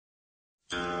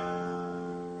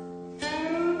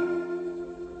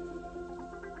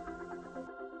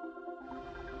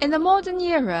In the modern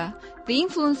era, the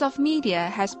influence of media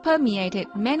has permeated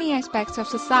many aspects of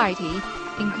society,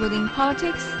 including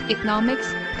politics,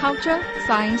 economics, culture,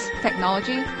 science,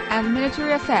 technology, and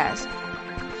military affairs.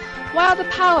 While the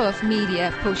power of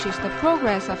media pushes the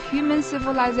progress of human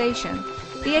civilization,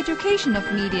 the education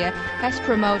of media has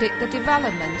promoted the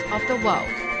development of the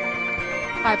world.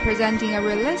 By presenting a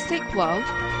realistic world,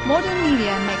 modern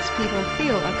media makes people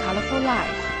feel a colorful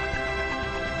life.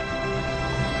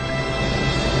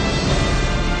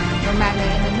 No matter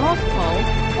in the North Pole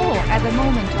or at the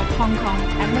moment of Hong Kong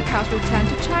and Macau's return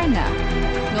to China,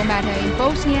 no matter in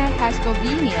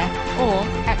Bosnia-Herzegovina or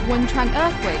at Wenchuan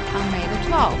earthquake on May the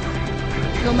 12th,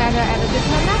 no matter at the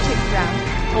diplomatic front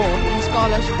or in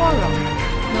scholars' forum,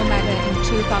 no matter in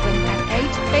 2008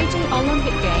 Beijing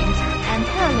Olympic Games and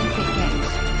Paralympic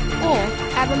Games, or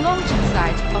at the launching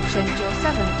site of Shenzhou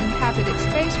 7 inhabited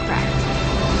spacecraft,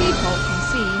 people can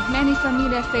see many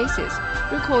familiar faces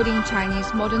recording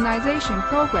Chinese modernization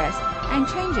progress and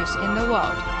changes in the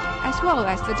world, as well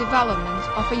as the development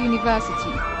of a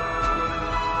university.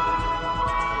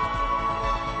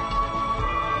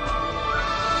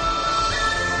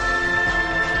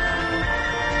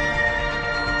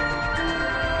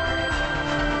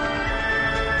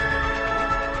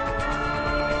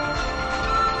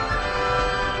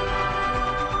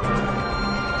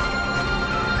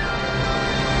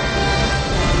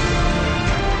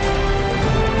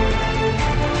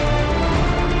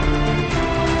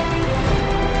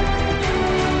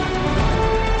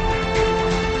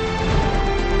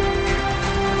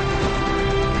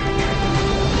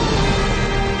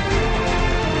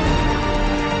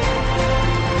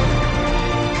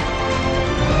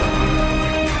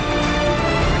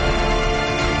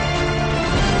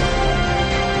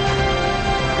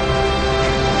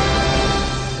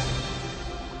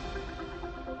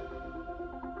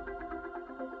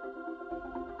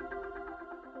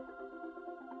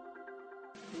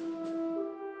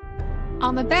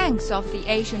 On the banks of the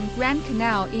Asian Grand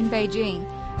Canal in Beijing,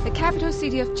 the capital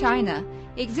city of China,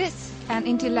 exists an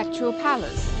intellectual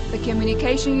palace, the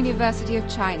Communication University of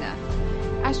China.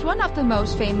 As one of the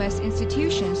most famous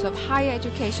institutions of higher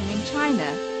education in China,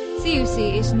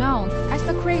 CUC is known as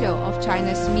the cradle of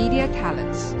China's media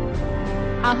talents.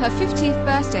 On her 50th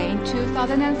birthday in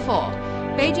 2004,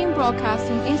 Beijing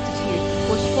Broadcasting Institute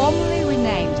was formally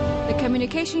renamed the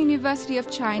Communication University of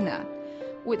China.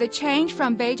 With the change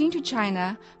from Beijing to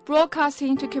China,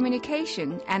 broadcasting to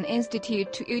communication, and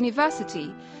institute to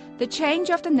university, the change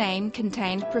of the name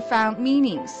contained profound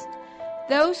meanings.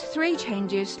 Those three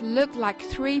changes looked like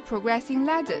three progressing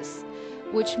ladders,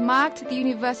 which marked the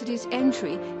university's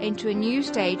entry into a new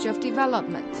stage of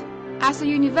development. As a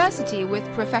university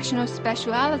with professional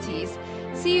specialities,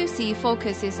 CUC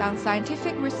focuses on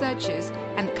scientific researches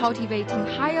and cultivating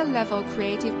higher-level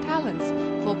creative talents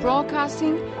for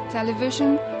broadcasting,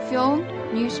 television, film,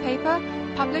 newspaper,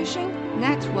 publishing,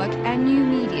 network, and new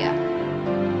media.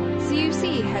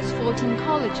 CUC has 14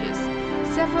 colleges,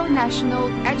 several national,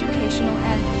 educational,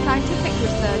 and scientific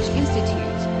research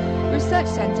institutes, research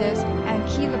centers, and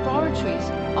key laboratories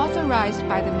authorized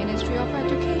by the Ministry of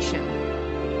Education.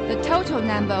 The total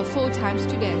number of full-time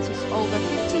students is over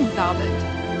 15,000,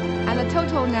 and the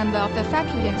total number of the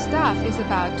faculty and staff is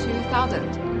about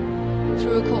 2,000.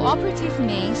 Through cooperative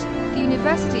means, the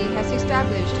university has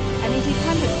established an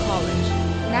independent college,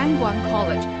 Nanguan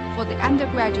College, for the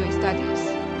undergraduate studies.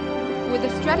 With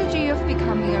the strategy of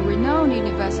becoming a renowned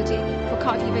university for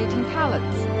cultivating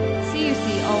talents,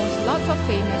 CUC owns lots of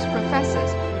famous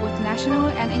professors with national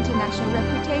and international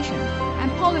reputation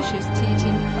and polishes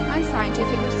teaching and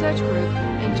scientific research group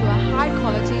into a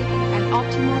high-quality and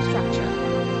optimal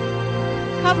structure.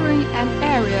 Covering an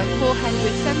area of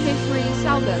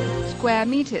 473,000 square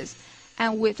meters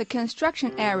and with a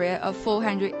construction area of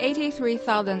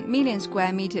 483,000 million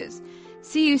square meters,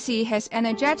 CUC has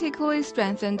energetically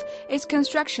strengthened its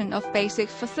construction of basic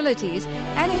facilities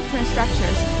and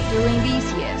infrastructures during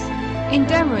these years,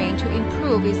 endeavoring to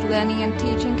improve its learning and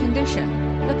teaching condition.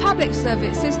 The public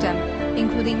service system,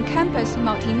 including campus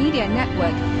multimedia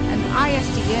network and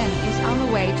ISDN, is on the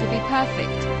way to be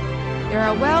perfect. There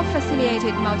are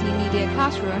well-facilitated multimedia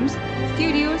classrooms,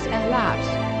 studios, and labs.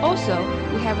 Also,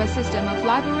 we have a system of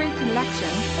library collection,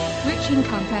 rich in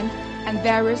content and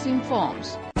various in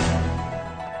forms.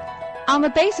 On the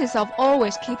basis of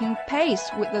always keeping pace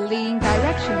with the leading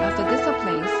direction of the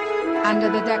disciplines, under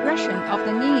the direction of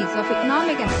the needs of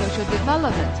economic and social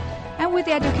development, and with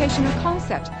the educational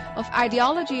concept of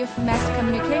ideology of mass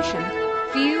communication,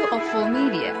 view of full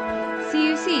media,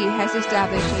 CUC has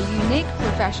established a unique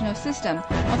professional system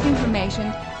of information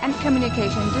and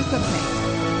communication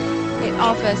disciplines. It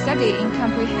offers study in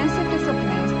comprehensive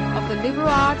disciplines of the liberal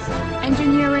arts,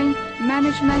 engineering,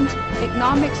 management,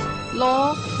 economics,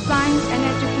 law, science, and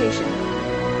education.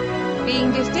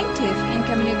 Being distinctive in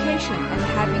communication and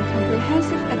having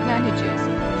comprehensive advantages,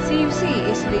 CUC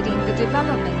is leading the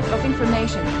development of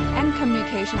information and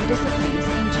communication disciplines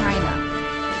in China.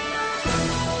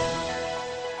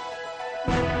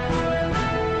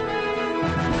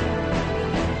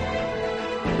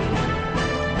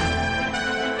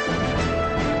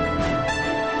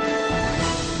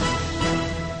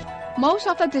 Most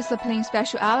of the discipline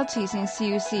specialities in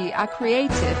CUC are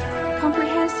creative,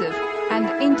 comprehensive, and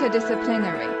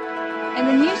interdisciplinary. In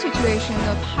the new situation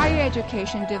of higher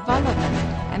education development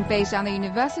and based on the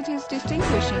university's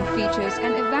distinguishing features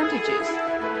and advantages,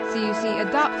 CUC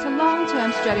adopts a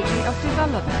long-term strategy of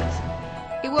development.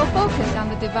 It will focus on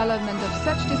the development of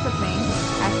such disciplines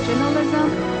as journalism,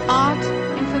 art,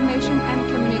 information and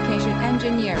communication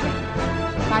engineering.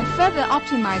 By further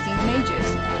optimizing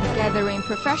majors, gathering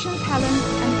professional talent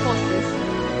and forces,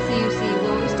 CUC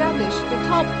will establish the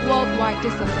top worldwide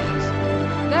disciplines,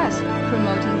 thus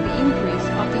promoting the increase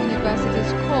of the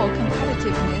university's core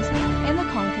competitiveness in the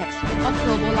context of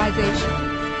globalization.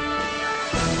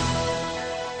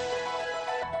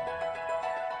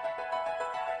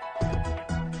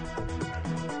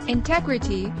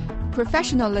 Integrity,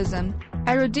 professionalism,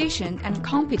 erudition, and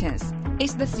competence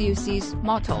is the CUC's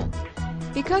motto.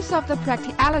 Because of the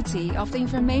practicality of the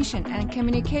information and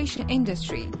communication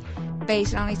industry,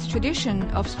 based on its tradition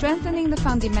of strengthening the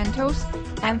fundamentals,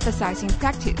 emphasizing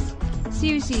practice,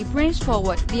 CUC brings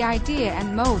forward the idea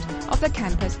and mode of the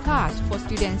campus class for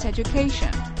students'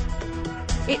 education.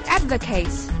 It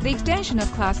advocates the extension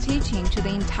of class teaching to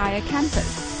the entire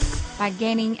campus. By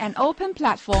gaining an open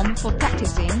platform for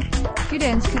practicing,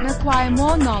 students can acquire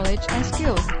more knowledge and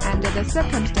skills under the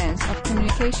circumstance of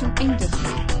communication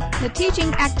industry. The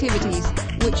teaching activities,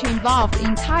 which involve the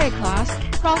entire class,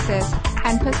 process,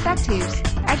 and perspectives,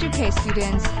 educate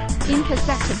students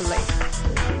imperceptibly.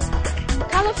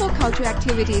 Colorful cultural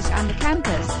activities on the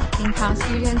campus enhance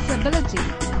students' ability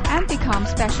and become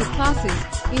special classes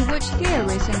in which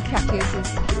theories and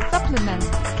practices supplement,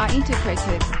 are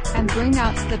integrated, and bring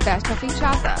out the best of each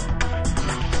other.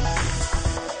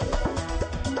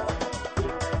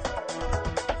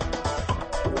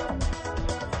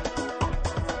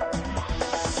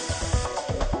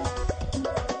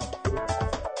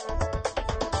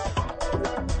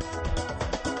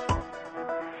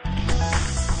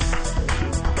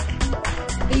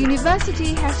 The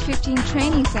university has 15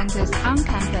 training centers on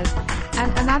campus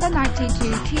and another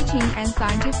 92 teaching and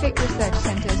scientific research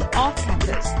centers off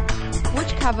campus,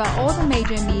 which cover all the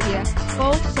major media,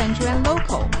 both central and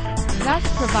local, thus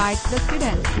provides the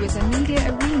students with a media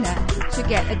arena to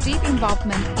get a deep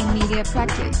involvement in media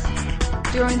practice.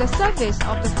 During the service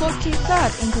of the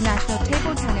 43rd International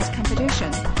Table Tennis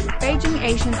Competition, Beijing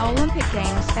Asian Olympic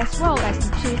Games, as well as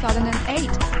the 2008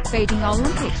 Beijing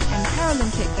Olympics and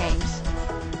Paralympic Games,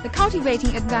 the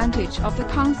cultivating advantage of the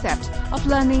concept of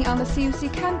learning on the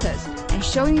CUC campus and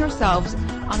showing yourselves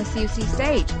on the CUC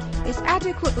stage is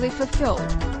adequately fulfilled.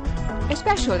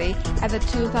 Especially at the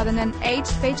 2008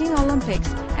 Beijing Olympics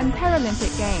and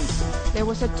Paralympic Games, there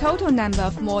was a total number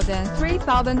of more than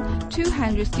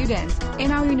 3,200 students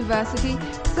in our university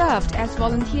served as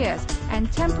volunteers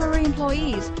and temporary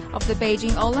employees of the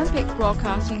Beijing Olympic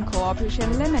Broadcasting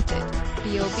Corporation Limited,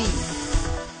 BOB.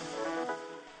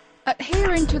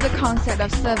 Adhering to the concept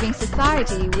of serving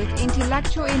society with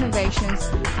intellectual innovations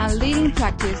and leading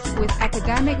practice with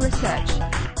academic research,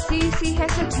 CUC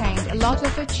has attained a lot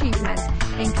of achievements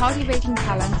in cultivating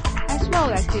talent as well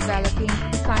as developing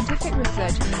scientific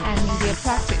research and media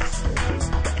practice.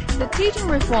 The teaching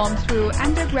reform through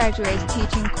undergraduate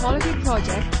teaching quality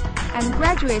project and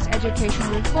graduate education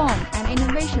reform and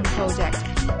innovation project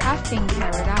have been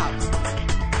carried out.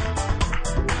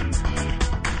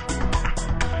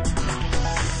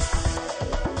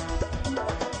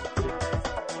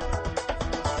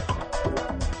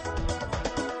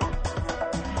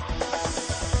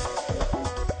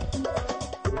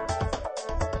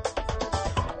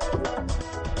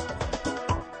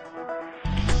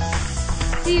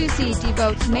 CUC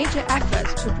devotes major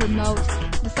efforts to promote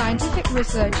the scientific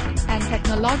research and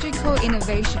technological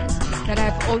innovations that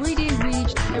have already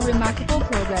reached a remarkable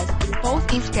progress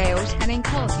both in scales and in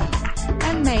quality,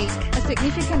 and made a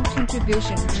significant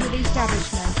contribution to the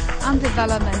establishment and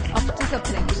development of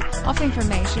disciplines of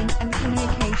information and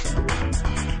communication.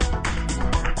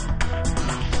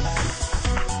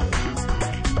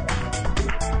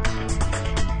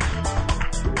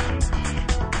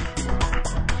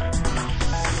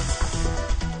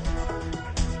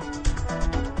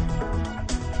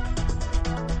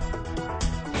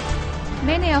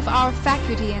 Many of our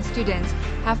faculty and students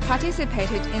have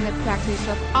participated in the practice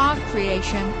of art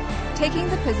creation, taking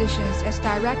the positions as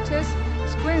directors,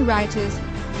 screenwriters,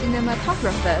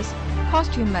 cinematographers,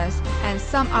 costumers, and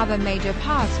some other major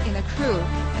parts in the crew,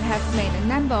 and have made a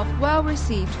number of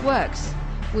well-received works,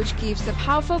 which gives a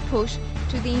powerful push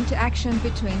to the interaction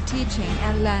between teaching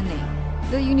and learning.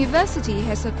 The university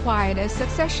has acquired a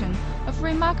succession of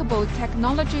remarkable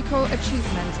technological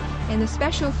achievements in the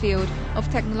special field of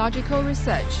technological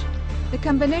research. The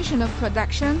combination of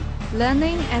production,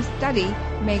 learning, and study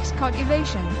makes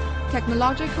cultivation,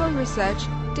 technological research,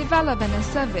 development, and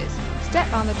service step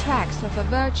on the tracks of a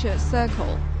virtuous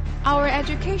circle. Our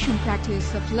education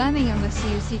practice of learning on the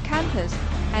CUC campus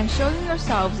and showing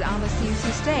yourselves on the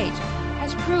CUC stage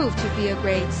has proved to be a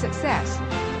great success.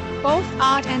 Both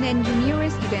art and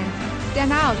engineering students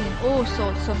stand out in all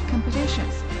sorts of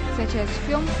competitions, such as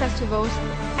film festivals,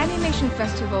 animation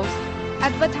festivals,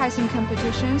 advertising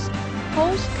competitions,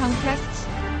 post contests,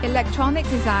 electronic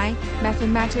design,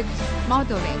 mathematics,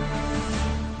 modeling.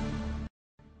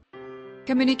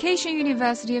 Communication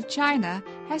University of China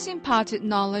has imparted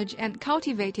knowledge and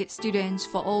cultivated students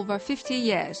for over 50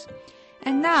 years.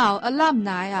 And now,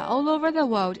 alumni are all over the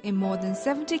world in more than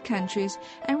 70 countries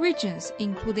and regions,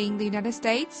 including the United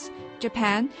States,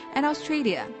 Japan, and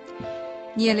Australia.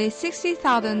 Nearly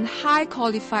 60,000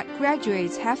 high-qualified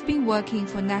graduates have been working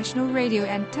for national radio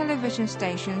and television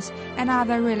stations and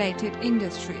other related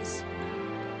industries.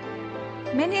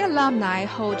 Many alumni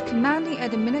hold commanding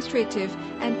administrative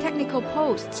and technical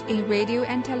posts in radio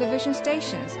and television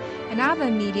stations and other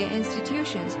media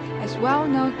institutions as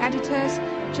well-known editors,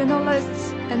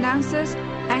 journalists, announcers,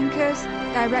 anchors,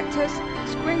 directors,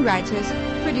 screenwriters,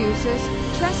 producers,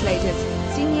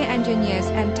 translators, senior engineers,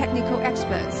 and technical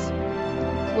experts.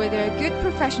 With their good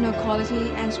professional quality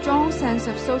and strong sense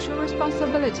of social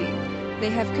responsibility, they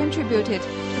have contributed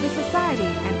to the society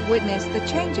and witnessed the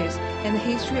changes in the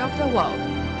history of the world,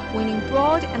 winning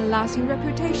broad and lasting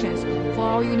reputations for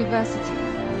our university.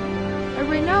 A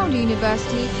renowned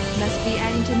university must be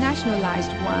an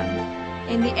internationalized one.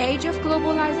 In the age of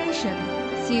globalization,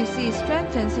 CUC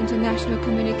strengthens international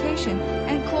communication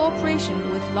and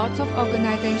cooperation with lots of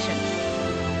organizations.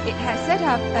 It has set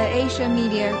up an Asia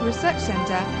Media Research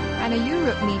Center and a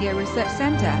Europe Media Research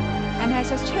Center, and has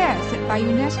a chair set by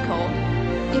UNESCO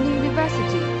in the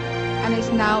university, and is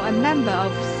now a member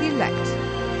of SELECT.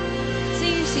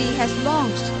 CUC has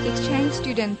launched exchange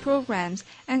student programs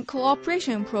and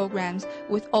cooperation programs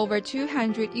with over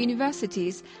 200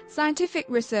 universities, scientific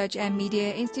research and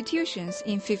media institutions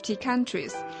in 50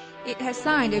 countries. It has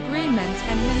signed agreements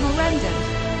and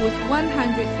memorandums with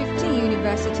 115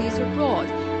 universities abroad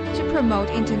to promote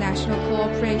international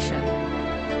cooperation.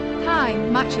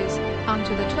 Time marches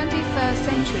onto the 21st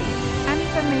century, and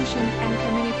information and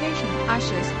communication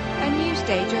ushers a new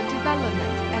stage of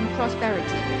development and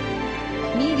prosperity.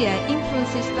 Media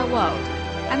influences the world,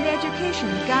 and the education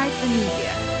guides the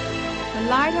media. The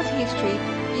light of history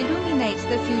illuminates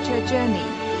the future journey.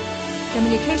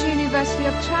 Communication University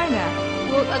of China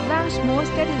will advance more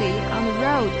steadily on the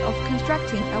road of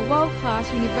constructing a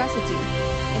world-class university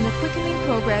in the quickening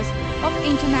progress of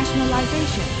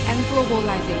internationalization and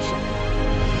globalization.